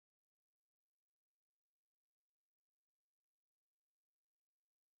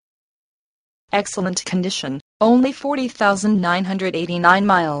excellent condition, only 40,989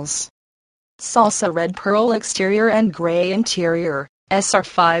 miles. Salsa Red Pearl exterior and gray interior,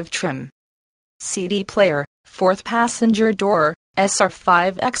 SR5 trim. CD player, 4th passenger door,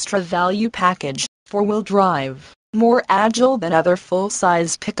 SR5 extra value package, 4-wheel drive, more agile than other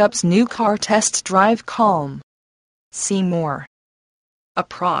full-size pickups. New car test drive calm. See more.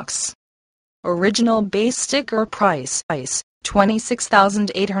 Approx. Original base sticker price,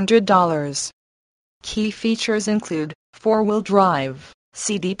 $26,800. Key features include 4-wheel drive,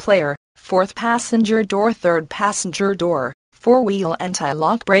 CD player, 4th passenger door, 3rd passenger door, 4-wheel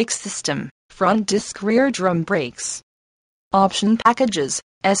anti-lock brake system, front disc rear drum brakes. Option packages: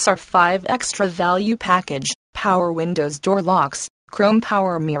 SR5 extra value package, power windows, door locks, chrome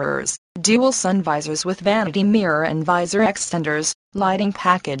power mirrors, dual sun visors with vanity mirror and visor extenders, lighting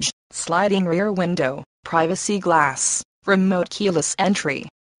package, sliding rear window, privacy glass, remote keyless entry.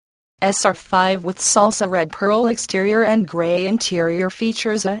 SR5 with Salsa Red Pearl exterior and gray interior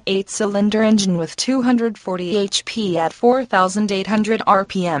features a 8-cylinder engine with 240 HP at 4,800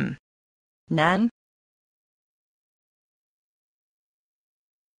 RPM. NAN,